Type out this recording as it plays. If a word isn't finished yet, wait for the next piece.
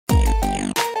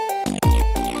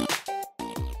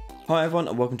Hi everyone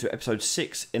and welcome to episode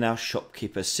 6 in our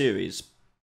Shopkeeper series.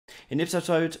 In this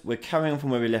episode we're carrying on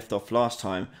from where we left off last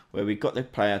time, where we got the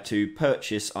player to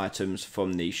purchase items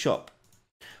from the shop.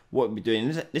 What we'll be doing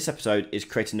in this episode is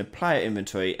creating the player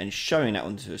inventory and showing that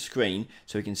onto the screen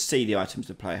so we can see the items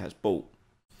the player has bought.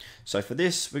 So for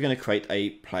this we're going to create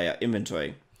a player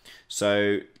inventory.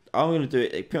 So I'm going to do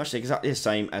it pretty much exactly the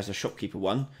same as the Shopkeeper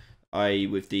one, i.e.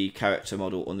 with the character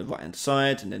model on the right hand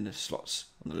side and then the slots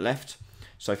on the left.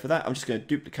 So for that, I'm just going to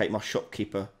duplicate my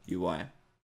Shopkeeper UI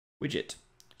widget.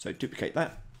 So duplicate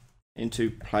that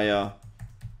into player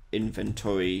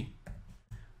inventory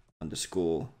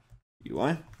underscore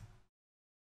UI.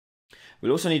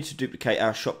 We'll also need to duplicate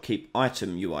our Shopkeep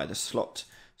item UI, the slot.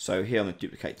 So here I'm going to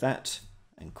duplicate that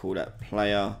and call that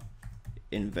player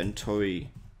inventory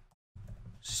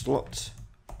slot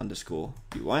underscore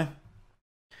UI.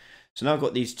 So now I've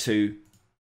got these two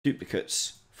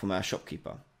duplicates from our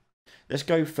Shopkeeper. Let's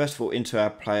go first of all into our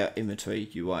player inventory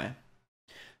UI.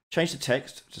 Change the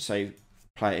text to say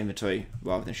player inventory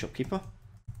rather than Shopkeeper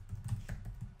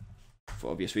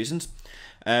for obvious reasons.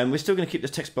 We're still going to keep the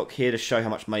text block here to show how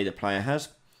much money the player has.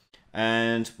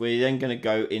 And we're then going to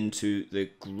go into the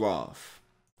graph.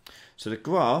 So the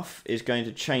graph is going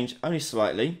to change only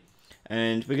slightly,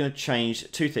 and we're going to change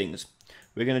two things.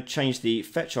 We're going to change the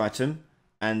fetch item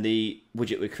and the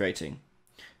widget we're creating.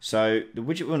 So the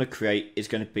widget we want to create is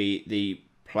going to be the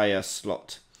player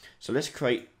slot. So let's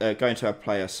go into our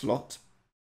player slot.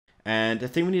 And the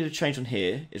thing we need to change on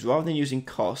here is rather than using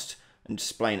cost and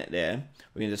displaying it there,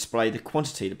 we're going to display the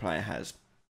quantity the player has.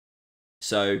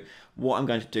 So what I'm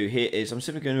going to do here is I'm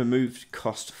simply going to remove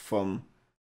cost from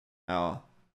our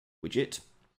widget.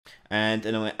 And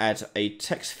then I'm going to add a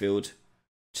text field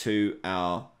to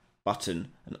our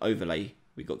button and overlay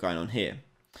we've got going on here.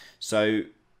 So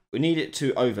we need it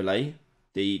to overlay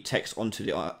the text onto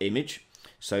the image.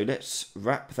 So let's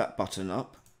wrap that button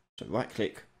up. So right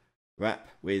click, wrap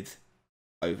with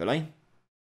overlay.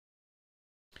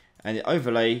 And the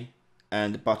overlay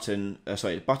and the button,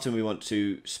 the button we want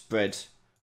to spread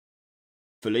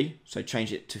fully. So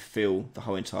change it to fill the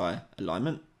whole entire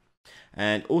alignment.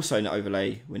 And also in the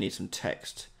overlay, we need some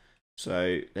text.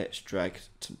 So let's drag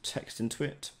some text into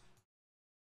it,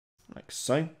 like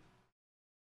so.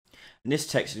 And this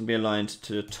text can be aligned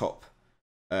to the top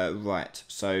right.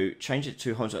 So change it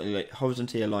to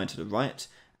horizontally aligned to the right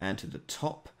and to the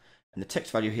top. And the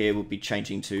text value here will be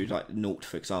changing to like 0,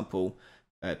 for example,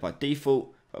 by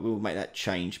default. But we will make that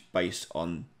change based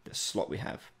on the slot we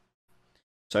have.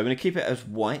 So I'm going to keep it as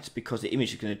white because the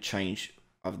image is going to change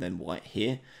other than white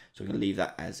here. So I'm going to leave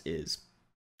that as is.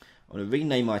 I'm going to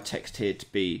rename my text here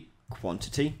to be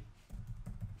quantity.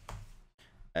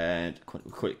 And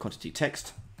we'll call it quantity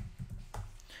text.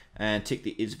 And tick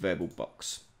the is variable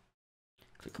box.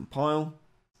 Click compile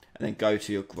and then go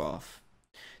to your graph.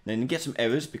 Then you get some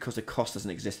errors because the cost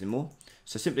doesn't exist anymore.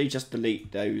 So simply just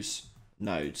delete those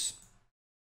nodes.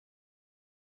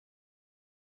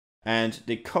 And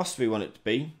the cost we want it to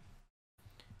be,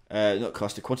 not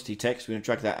cost, the quantity text, we're going to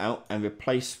drag that out and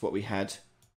replace what we had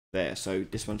there. So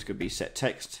this one's going to be set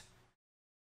text.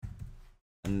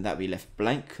 And that'll be left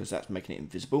blank because that's making it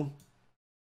invisible.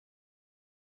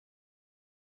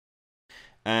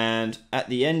 And at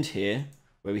the end here,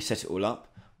 where we set it all up,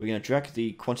 we're going to drag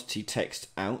the quantity text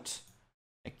out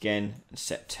again and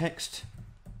set text.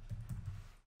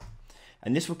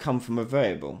 And this will come from a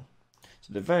variable.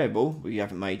 So the variable we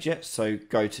haven't made yet, so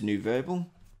go to new variable,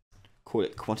 call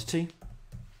it quantity.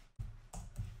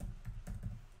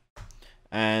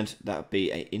 And that would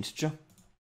be an integer.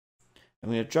 I'm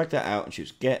going to drag that out and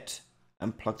choose get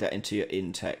and plug that into your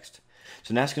in text.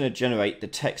 So now it's going to generate the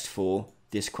text for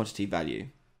this quantity value.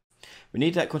 We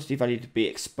need that quantity value to be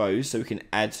exposed so we can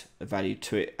add a value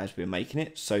to it as we're making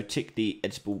it. So tick the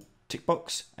editable tick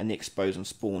box and the expose on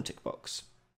spawn tick box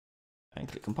and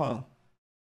click compile.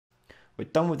 We're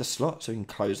done with the slot, so we can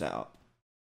close that up.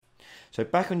 So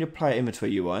back on your player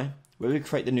inventory UI, where we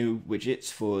create the new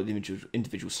widgets for the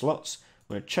individual slots,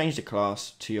 we're going to change the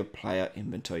class to your player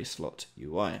inventory slot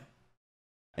UI.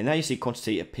 And now you see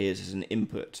quantity appears as an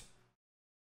input.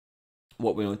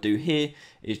 What we want to do here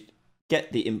is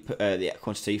get the input, the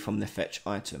quantity from the fetch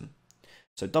item.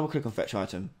 So double click on fetch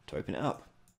item to open it up.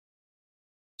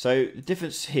 So the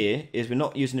difference here is we're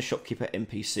not using the Shopkeeper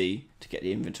NPC to get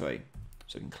the inventory.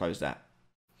 So we can close that.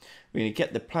 We're going to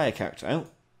get the player character out.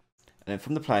 And then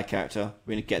from the player character,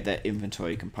 we're going to get their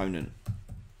inventory component.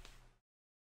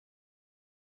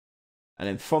 And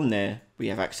then from there, we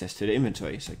have access to the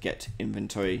inventory. So get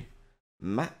inventory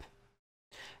map.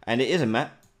 And it is a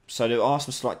map, so there are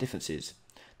some slight differences.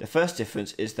 The first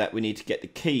difference is that we need to get the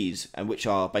keys, and which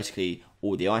are basically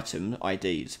all the item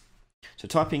IDs. So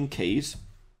type in keys,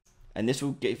 and this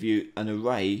will give you an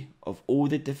array of all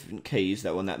the different keys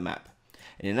that are on that map.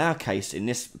 And in our case, in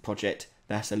this project,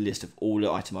 that's a list of all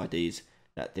the item IDs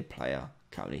that the player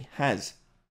currently has.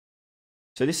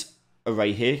 So this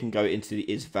array here can go into the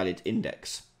isValid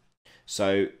index.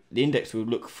 So the index will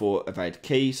look for a valid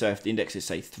key. So if the index is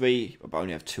say 3, but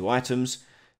only have 2 items,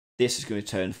 this is going to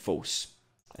return false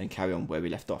and carry on where we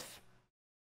left off.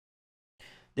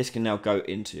 This can now go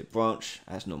into the branch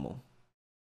as normal.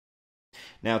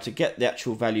 Now to get the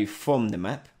actual value from the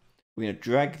map, we're going to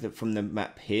drag from the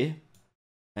map here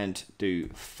and do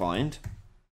find.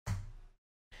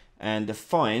 And the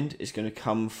find is going to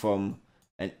come from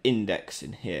an index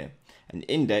in here. And the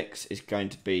index is going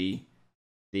to be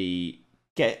the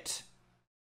get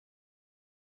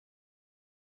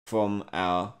from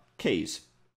our keys.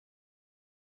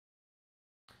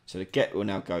 So the get will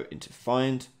now go into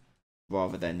find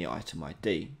rather than the item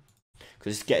ID,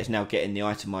 because this get is now getting the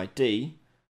item ID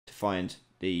to find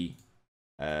the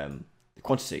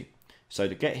quantity. So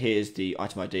the get here is the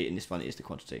item ID, and this one is the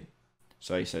quantity.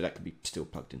 So that could be still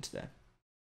plugged into there.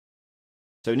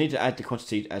 So we need to add the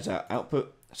quantity as our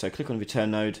output. So click on the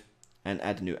return node and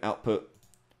add a new output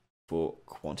for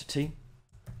quantity.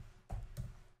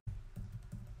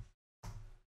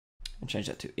 And change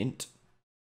that to int.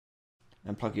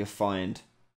 And plug your find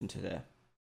into there.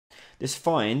 This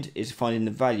find is finding the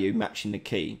value matching the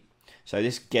key. So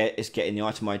this get is getting the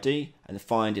item ID, and the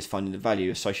find is finding the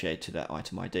value associated to that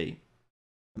item ID.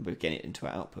 And we're getting it into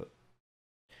our output.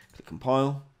 Click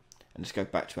compile, and let's go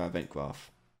back to our event graph.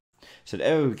 So the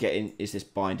error we're getting is this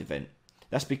bind event.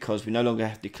 That's because we no longer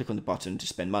have to click on the button to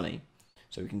spend money.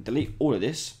 So we can delete all of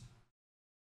this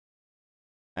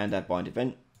and add bind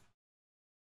event,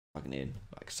 plugging it in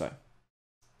like so.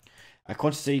 Our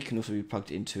quantity can also be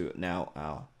plugged into now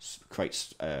our create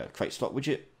slot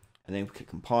widget, and then we click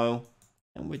compile,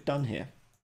 and we're done here.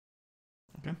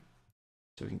 Okay,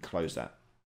 so we can close that.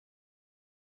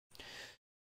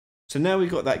 So now we've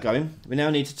got that going, we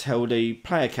now need to tell the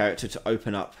player character to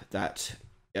open up that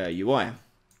UI.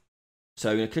 So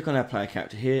we're going to click on our player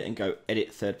character here and go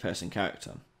edit third person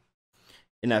character.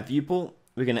 In our viewport,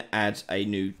 we're going to add a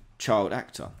new child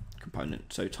actor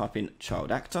component. So type in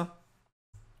child actor.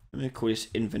 I'm going to call this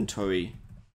inventory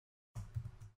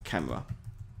camera.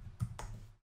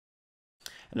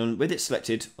 And with it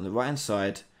selected on the right hand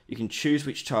side, you can choose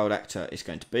which child actor it's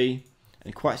going to be.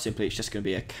 And quite simply, it's just going to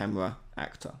be a camera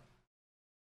actor.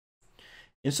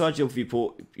 Inside your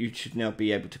viewport, you should now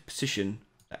be able to position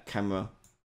that camera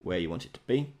where you want it to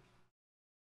be.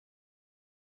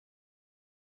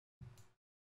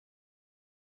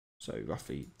 So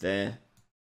roughly there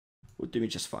will do me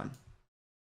just fine.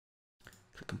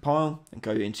 Click compile and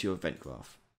go into your event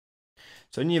graph.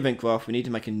 So in the event graph, we need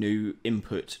to make a new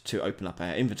input to open up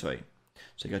our inventory.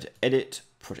 So go to edit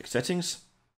project settings.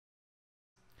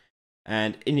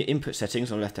 And in your input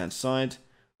settings on the left hand side,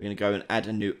 we're going to go and add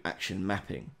a new action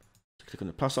mapping. So click on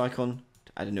the plus icon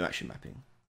to add a new action mapping.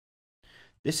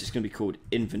 This is going to be called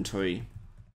inventory,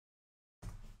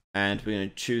 and we're going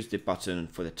to choose the button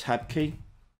for the tab key,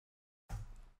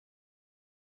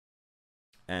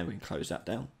 and we can close that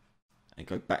down and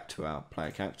go back to our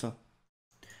player character.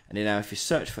 And then now if you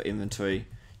search for inventory,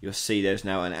 you'll see there's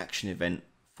now an action event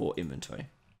for inventory.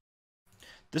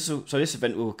 So this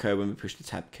event will occur when we push the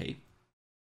tab key.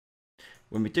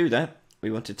 When we do that,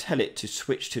 we want to tell it to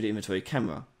switch to the inventory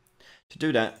camera. To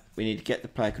do that, we need to get the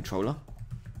player controller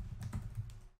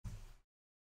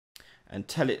and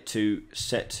tell it to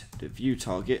set the view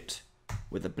target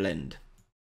with a blend.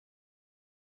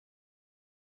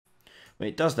 When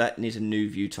it does that, it needs a new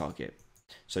view target.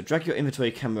 So drag your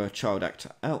inventory camera child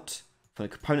actor out from the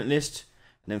component list,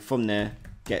 and then from there,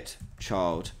 get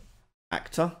child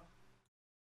actor.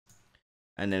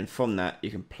 And then from that,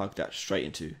 you can plug that straight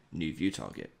into new view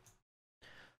target.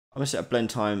 I'm going to set a blend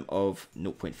time of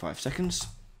 0.5 seconds.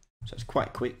 So it's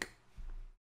quite quick.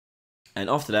 And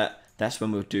after that, that's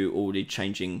when we'll do all the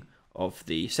changing of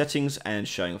the settings and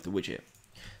showing off the widget.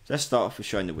 So let's start off with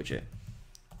showing the widget.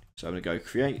 So I'm going to go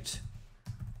create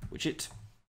widget.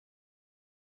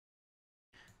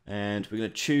 And we're going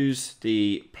to choose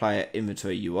the player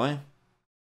inventory UI.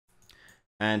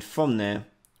 And from there,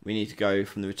 we need to go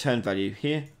from the return value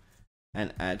here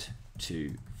and add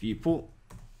to viewport.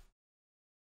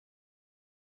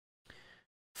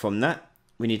 From that,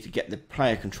 we need to get the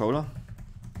player controller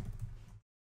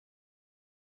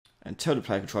and tell the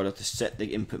player controller to set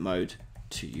the input mode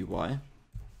to UI.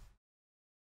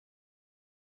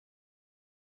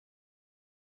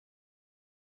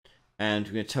 and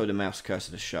we're going to tell the mouse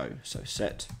cursor to show. So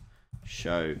set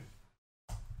show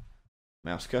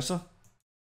mouse cursor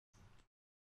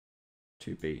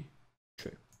to be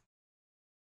true.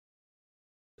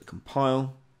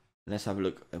 Compile, and let's have a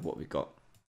look at what we've got.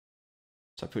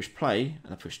 So I push play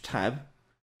and I push tab,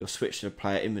 it'll switch to the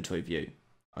player inventory view.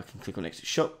 I can click on exit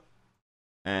shop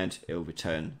and it will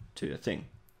return to the thing.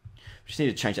 We just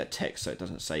need to change that text so it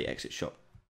doesn't say exit shop.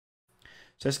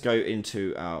 So let's go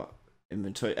into our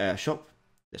inventory shop.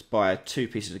 Let's buy 2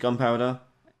 pieces of gunpowder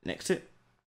and exit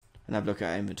and have a look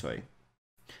at our inventory.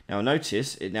 Now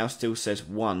notice it now still says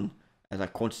 1 as our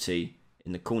quantity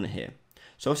in the corner here.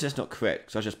 So obviously that's not correct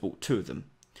because I just bought 2 of them.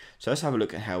 So let's have a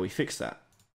look at how we fix that.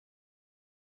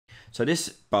 So this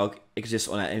bug exists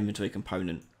on our inventory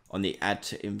component on the add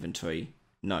to inventory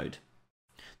node.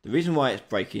 The reason why it's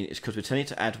breaking is because we're telling it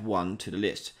to add 1 to the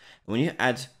list. And when you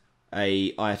add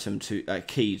a item to a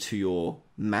key to your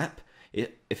map,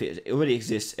 if it already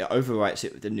exists, it overwrites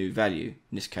it with the new value.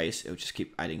 In this case, it'll just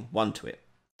keep adding 1 to it.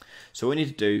 So what we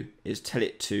need to do is tell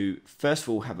it to first of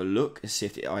all have a look and see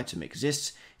if the item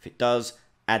exists. If it does,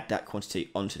 add that quantity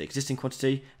onto the existing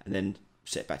quantity and then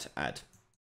set it back to add.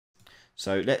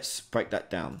 So let's break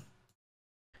that down.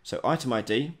 So item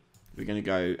ID, we're going to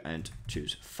go and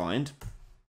choose find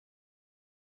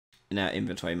in our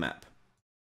inventory map.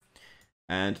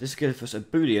 And this gives us a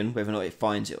boolean whether or not it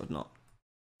finds it or not.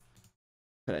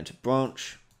 Put that into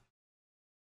branch.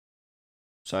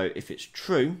 So if it's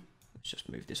true, let's just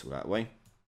move this all out of the way.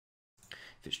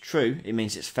 If it's true, it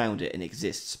means it's found it and it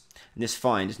exists. And this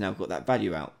find has now got that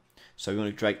value out. So we want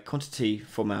to drag quantity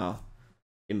from our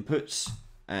inputs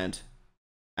and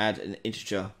add an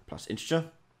integer plus integer.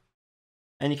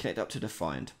 And you connect up to the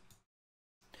find.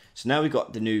 So now we've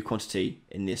got the new quantity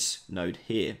in this node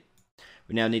here.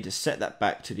 We now need to set that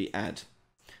back to the add.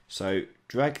 So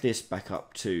drag this back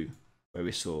up to where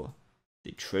we saw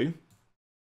the true.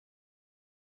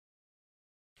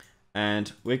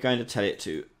 And we're going to tell it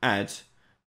to add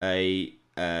a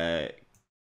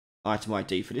item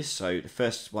ID for this. So the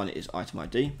first one is item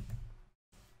ID.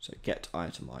 So get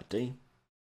item ID.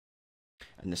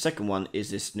 And the second one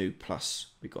is this new plus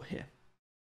we got here.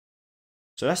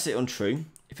 So that's it on true.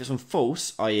 If it's on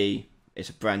false, i.e. it's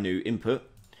a brand new input,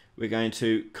 we're going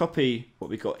to copy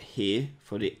what we got here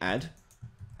for the add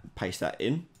and paste that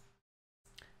in.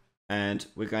 And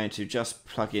we're going to just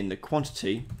plug in the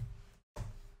quantity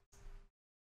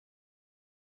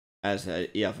as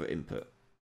the other input.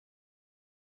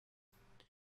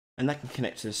 And that can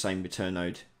connect to the same return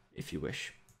node if you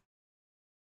wish.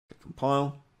 Click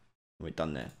compile, and we're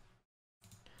done there.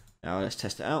 Now let's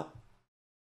test it out.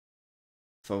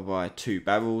 Followed by 2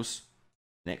 barrels,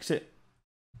 and exit,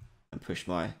 and push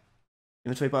my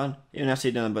inventory button. You now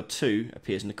see the number 2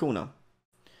 appears in the corner.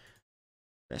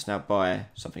 Let's now buy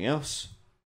something else.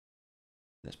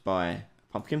 Let's buy a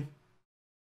pumpkin,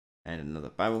 and another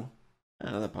barrel, and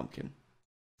another pumpkin.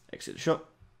 Exit the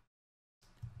shop,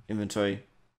 inventory.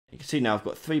 You can see now I've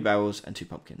got 3 barrels and 2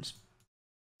 pumpkins.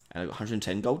 And I've got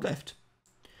 110 gold left.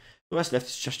 The rest left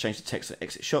is just change the text to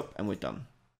exit shop and we're done.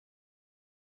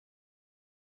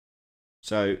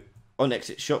 So on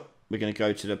exit shop, we're going to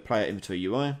go to the player inventory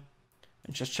UI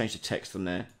and just change the text on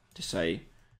there to say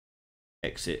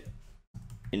exit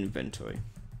inventory.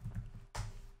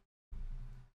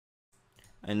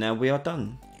 And now we are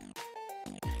done.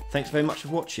 Thanks very much for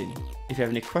watching. If you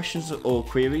have any questions or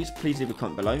queries, please leave a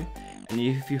comment below. And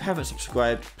if you haven't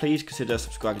subscribed, please consider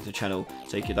subscribing to the channel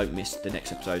so you don't miss the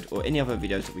next episode or any other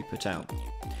videos that we put out.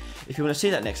 If you want to see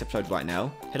that next episode right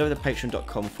now, head over to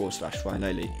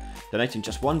patreon.com/RyanO'Lee. Donating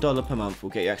just $1 per month will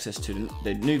get you access to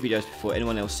the new videos before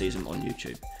anyone else sees them on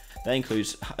YouTube. That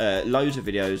includes loads of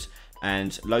videos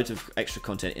and loads of extra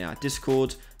content in our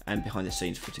Discord and behind the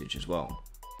scenes footage as well.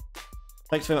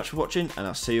 Thanks very much for watching and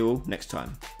I'll see you all next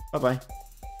time. Bye bye.